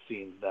behind the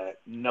scenes that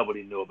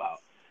nobody knew about.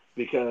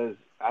 Because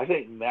I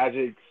think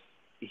Magic,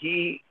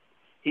 he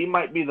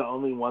might be the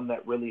only one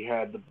that really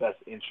had the best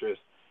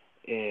interest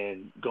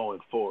in going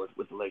forward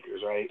with the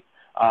Lakers, right?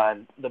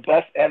 On the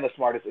best and the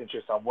smartest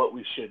interest on what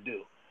we should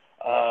do.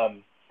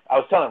 I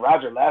was telling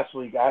Roger last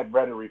week, I had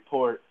read a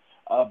report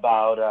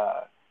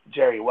about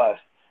Jerry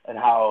West and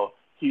how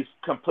he's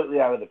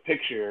completely out of the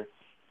picture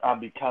on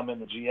becoming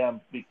the GM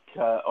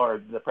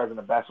or the president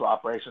of basketball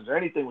operations or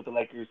anything with the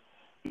Lakers,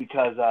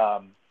 because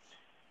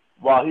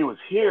while he was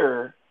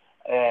here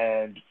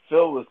and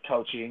Phil was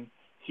coaching,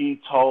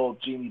 he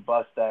told Jeannie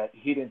Buss that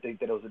he didn't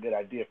think that it was a good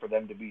idea for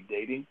them to be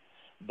dating,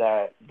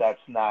 that's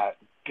not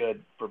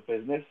good for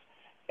business.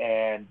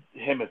 And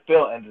him and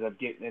Phil ended up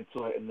getting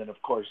into it. And then, of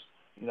course,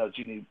 you know,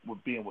 Jeannie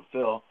being with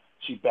Phil,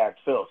 she backed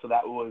Phil. So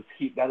that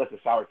left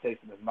a sour taste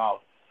in his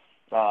mouth.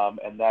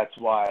 And that's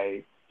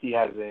why he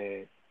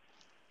hasn't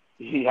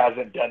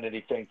done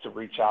anything to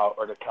reach out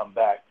or to come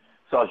back.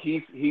 So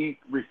he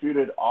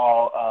refuted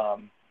all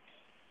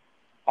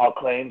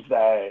claims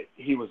that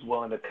he was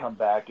willing to come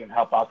back and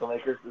help out the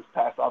Lakers this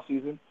past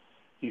offseason.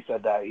 He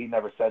said that he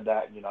never said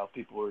that. You know,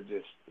 people were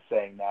just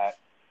saying that.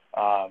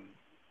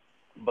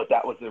 But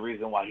that was the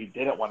reason why he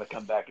didn't want to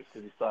come back, is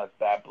because he still has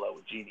bad blood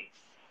with Jeannie.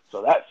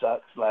 So that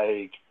sucks.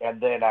 Like,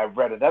 and then I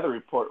read another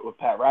report with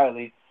Pat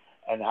Riley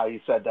and how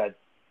he said that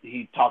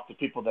he talked to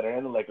people that are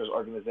in the Lakers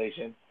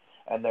organization,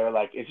 and they're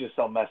like, it's just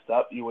so messed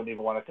up, you wouldn't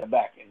even want to come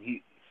back. And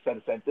he said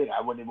the same thing.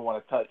 I wouldn't even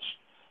want to touch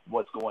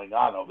what's going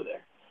on over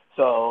there.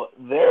 So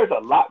there's a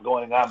lot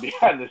going on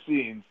behind the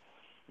scenes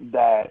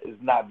that is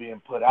not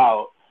being put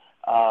out,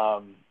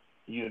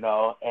 you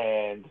know,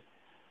 and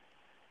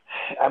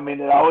I mean,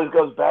 it always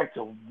goes back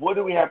to, what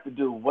do we have to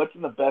do? What's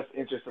in the best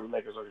interest of the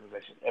Lakers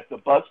organization? If the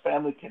Bucks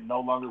family can no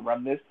longer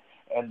run this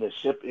and the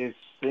ship is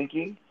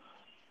sinking,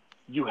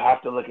 you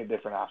have to look at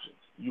different options.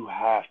 You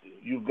have to.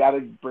 You've got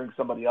to bring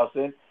somebody else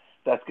in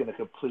that's going to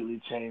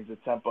completely change the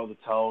tempo, the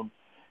tone,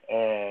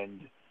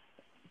 and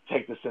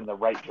take this in the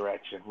right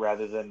direction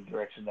rather than the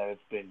direction that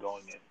it's been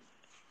going in.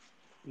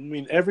 I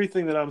mean,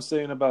 everything that I'm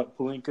saying about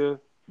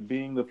Pelinka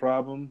being the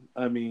problem,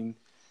 I mean,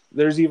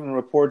 there's even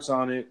reports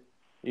on it,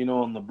 you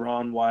know, on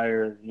LeBron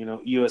Wire, you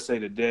know, USA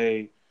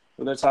Today,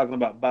 where they're talking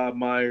about Bob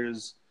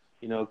Myers,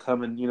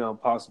 coming,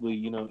 possibly,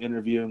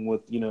 interviewing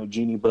with,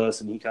 Jeannie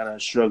Buss, and he kind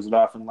of shrugs it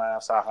off and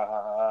laughs, ha ha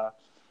ha ha,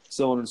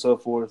 so on and so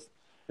forth.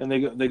 And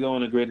they go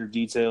into greater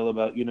detail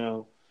about,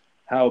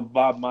 how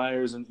Bob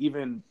Myers and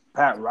even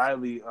Pat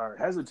Riley are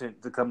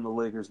hesitant to come to the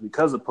Lakers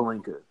because of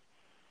Pelinka.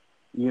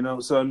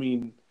 So I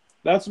mean,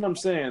 that's what I'm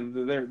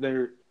saying.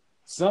 There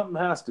something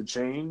has to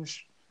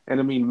change, and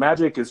I mean,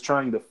 Magic is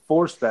trying to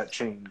force that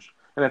change.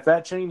 And if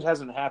that change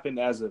hasn't happened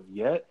as of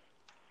yet,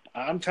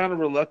 I'm kind of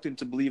reluctant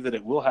to believe that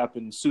it will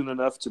happen soon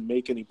enough to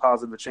make any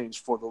positive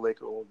change for the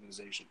Laker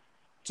organization,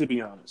 to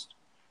be honest.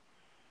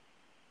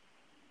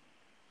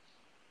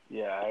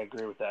 Yeah, I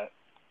agree with that.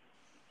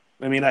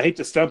 I mean, I hate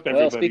to stump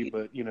everybody,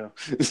 but,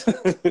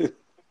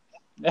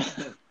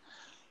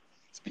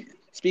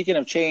 Speaking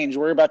of change,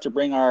 we're about to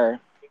bring our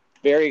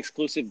very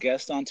exclusive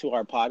guest onto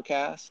our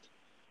podcast.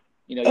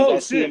 You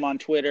guys see him on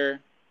Twitter.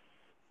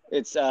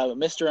 It's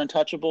Mr.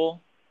 Untouchable.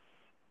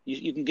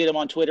 You can get him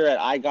on Twitter at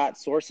I Got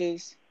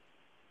Sources.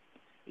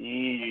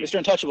 Yeah. Mr.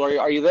 Untouchable,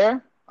 are you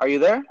there? Are you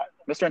there?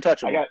 Mr.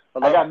 Untouchable.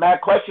 I got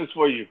mad questions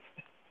for you.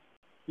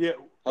 Yeah.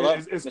 Hello?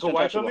 Is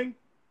Kawhi coming?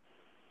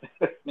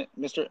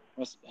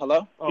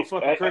 Hello? Oh,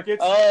 fucking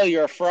crickets. Oh,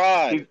 you're a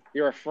fraud.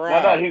 You're a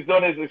fraud. No, he's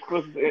doing his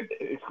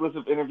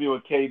exclusive interview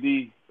with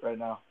KD right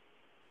now.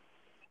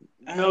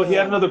 No, he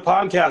had another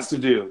podcast to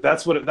do.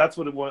 That's what it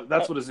was.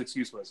 That's what his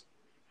excuse was.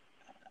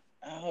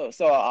 Oh,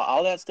 so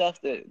all that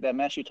stuff that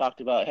Mesh you talked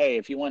about. Hey,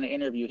 if you want to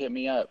interview, hit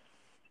me up.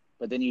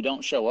 But then you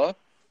don't show up.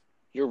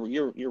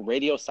 Your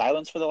radio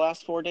silence for the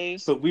last 4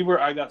 days. So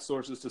I got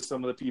sources to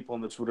some of the people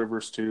in the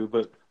Twitterverse too.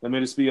 But let me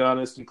just be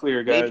honest and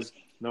clear, guys.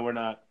 No, we're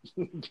not.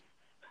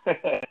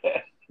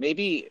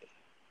 Maybe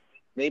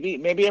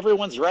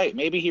everyone's right.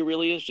 Maybe he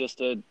really is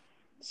just a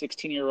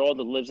 16-year-old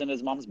that lives in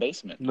his mom's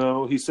basement.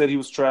 No, he said he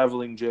was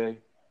traveling, Jay.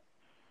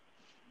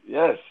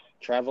 Yes.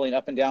 Traveling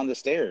up and down the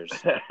stairs.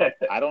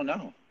 I don't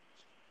know.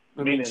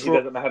 Meaning he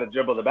doesn't know how to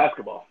dribble the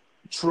basketball.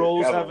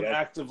 Trolls have an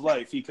active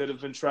life. He could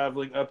have been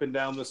traveling up and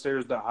down the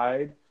stairs to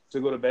hide, to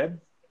go to bed.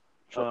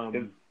 Trolls.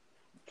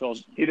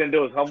 He didn't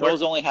do his homework.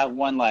 Trolls only have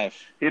one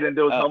life. He didn't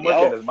do his homework,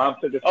 and his mom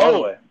took his phone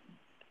away.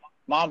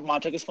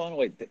 Mom took his phone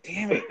away.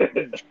 Damn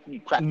it! You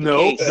cracked the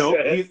No,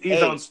 case.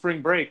 he's on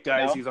spring break,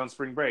 guys. No? He's on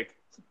spring break.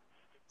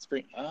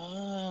 Spring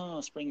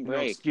break. No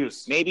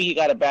excuse. Maybe he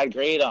got a bad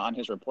grade on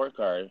his report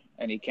card,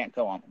 and he can't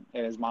go on.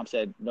 And his mom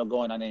said, "No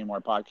going on any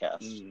more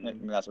podcasts."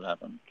 Maybe that's what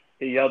happened.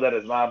 He yelled at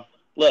his mom.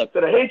 Look,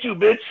 said, "I hate you,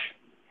 bitch."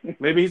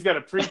 Maybe he's got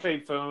a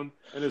prepaid phone,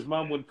 and his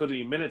mom wouldn't put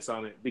any minutes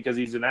on it because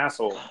he's an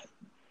asshole.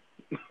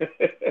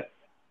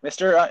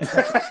 Mr.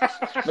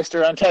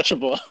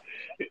 Untouchable.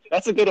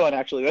 That's a good one,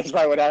 actually. That's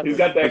probably what happened. He's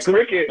got that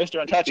cricket.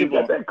 Mr. Untouchable.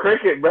 He's got that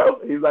cricket, bro.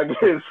 He's like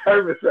in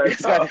service right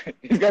now.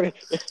 He's got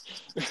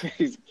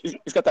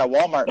that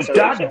Walmart service.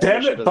 God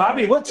damn it,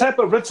 Bobby. What type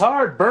of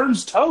retard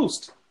burns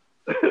toast?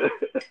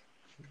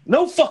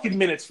 No fucking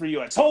minutes for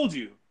you. I told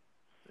you.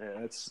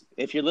 Yeah,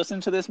 if you're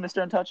listening to this,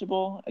 Mr.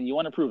 Untouchable, and you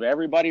want to prove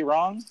everybody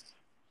wrong,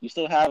 you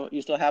still have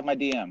my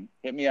DM.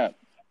 Hit me up,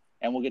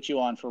 and we'll get you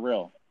on for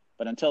real.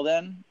 But until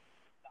then,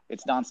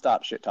 it's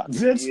nonstop shit talk.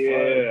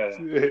 Yeah.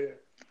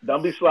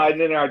 Don't be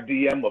sliding in our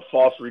DM with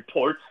false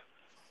reports.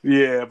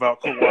 Yeah,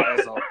 about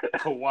Kawhi.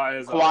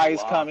 Kawhi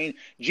is coming.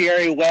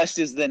 Jerry West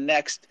is the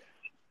next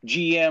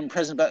GM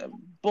president.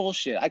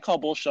 Bullshit. I call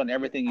bullshit on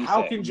everything you say.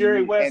 How can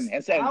Jerry West?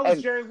 How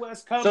is Jerry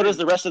West coming? So does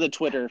the rest of the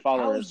Twitter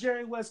followers. How is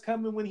Jerry West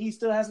coming when he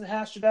still hasn't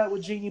hashed it out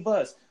with Jeannie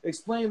Buss?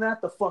 Explain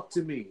that the fuck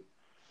to me.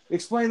 How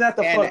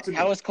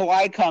is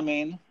Kawhi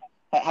coming?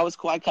 How is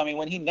Kawhi coming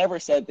when he never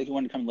said that he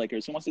wanted to come to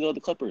Lakers? He wants to go to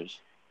the Clippers.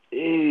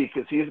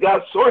 Because he's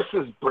got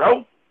sources,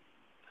 bro.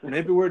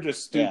 Maybe we're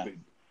just stupid.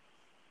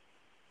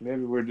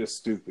 Maybe we're just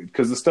stupid.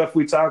 Because the stuff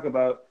we talk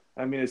about,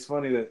 I mean, it's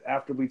funny that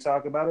after we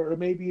talk about it, or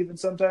maybe even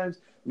sometimes,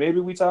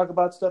 maybe we talk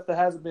about stuff that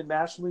hasn't been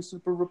nationally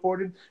super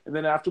reported, and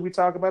then after we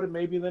talk about it,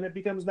 maybe then it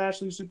becomes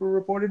nationally super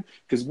reported,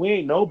 because we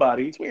ain't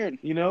nobody. It's weird.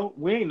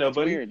 We ain't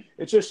nobody.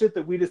 It's just shit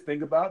that we just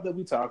think about, that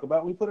we talk about,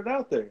 and we put it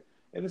out there.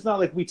 And it's not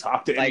like we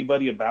talk to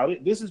anybody about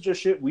it. This is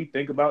just shit we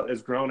think about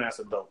as grown-ass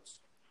adults.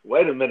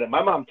 Wait a minute.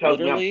 My mom tells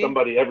me I'm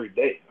somebody every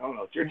day. I don't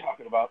know what you're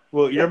talking about.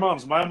 Well, your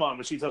mom's my mom,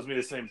 and she tells me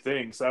the same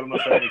thing, so I don't know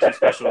if that makes you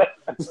special.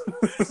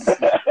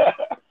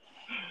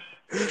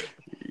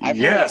 I've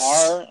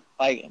heard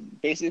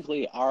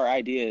basically our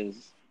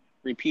ideas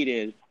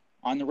repeated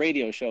on the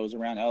radio shows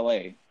around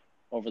LA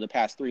over the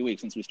past 3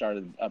 weeks since we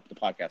started up the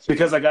podcast.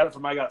 Because I got it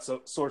from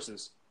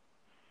sources.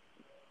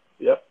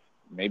 Yep.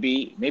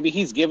 Maybe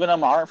he's giving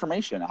them our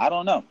information. I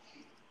don't know.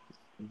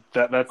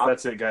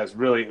 That's it, guys.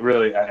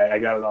 Really, I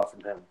got it all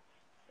from him.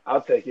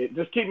 I'll take it.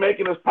 Just keep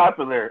making us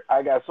popular.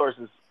 I got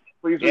sources.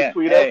 Please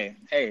retweet us.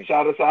 Hey,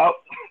 shout us out.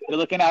 You're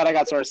looking out. I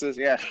got sources.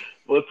 Yeah,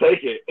 we'll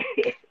take it.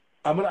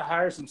 I'm gonna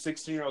hire some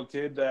 16-year-old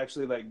kid to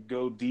actually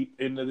go deep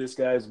into this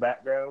guy's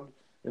background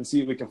and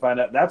see if we can find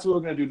out. That's what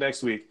we're gonna do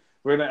next week.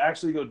 We're gonna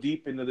actually go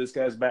deep into this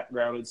guy's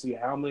background and see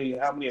how many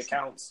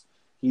accounts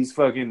he's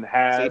fucking Stay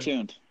had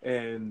tuned.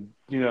 and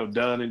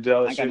done and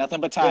jealous. I got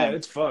nothing but time. Yeah,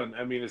 it's fun.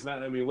 I mean, it's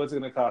not. I mean, what's it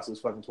gonna cost us?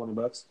 Fucking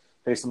 $20.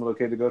 Pay some little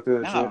kid to go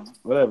through that No. shit.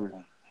 Whatever.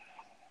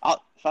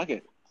 Fuck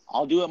it.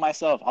 I'll do it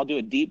myself. I'll do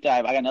a deep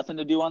dive. I got nothing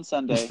to do on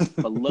Sunday,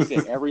 but look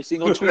at every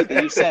single tweet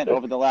that you sent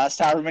over the last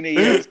however many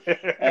years,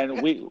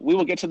 and we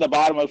will get to the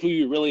bottom of who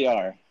you really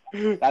are.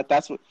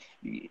 That's what.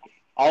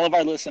 All of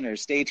our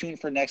listeners, stay tuned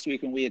for next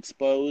week when we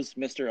expose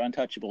Mr.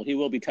 Untouchable. He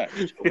will be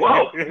touched.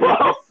 Whoa.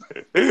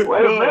 Wait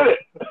a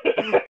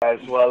minute. Guys,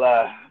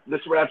 well,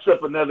 this wraps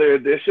up another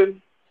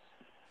edition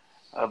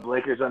of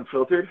Lakers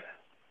Unfiltered.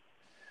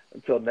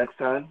 Until next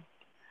time,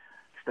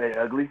 stay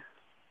ugly.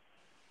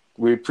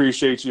 We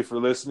appreciate you for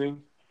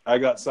listening. I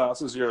got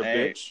sauces. You're a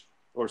Hey. bitch.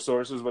 Or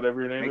sources,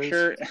 whatever your name Make is.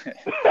 sure,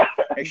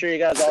 make sure you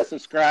guys all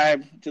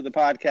subscribe to the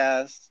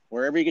podcast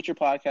wherever you get your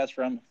podcast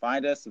from.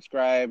 Find us,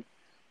 subscribe.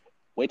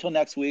 Wait till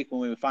next week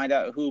when we find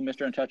out who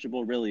Mr.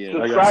 Untouchable really is.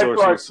 Subscribe to our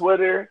sources.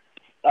 Twitter.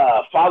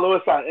 Follow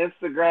us on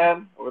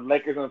Instagram. We're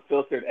Lakers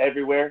Unfiltered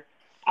everywhere.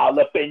 All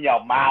up in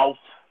your mouth.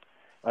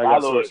 I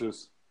got Follow it.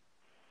 sources.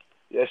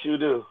 Yes, you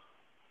do.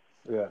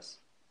 Yes.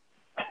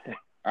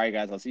 All right,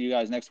 guys. I'll see you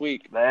guys next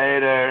week.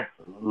 Later.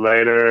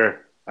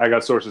 Later. I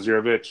got sources. You're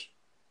a bitch.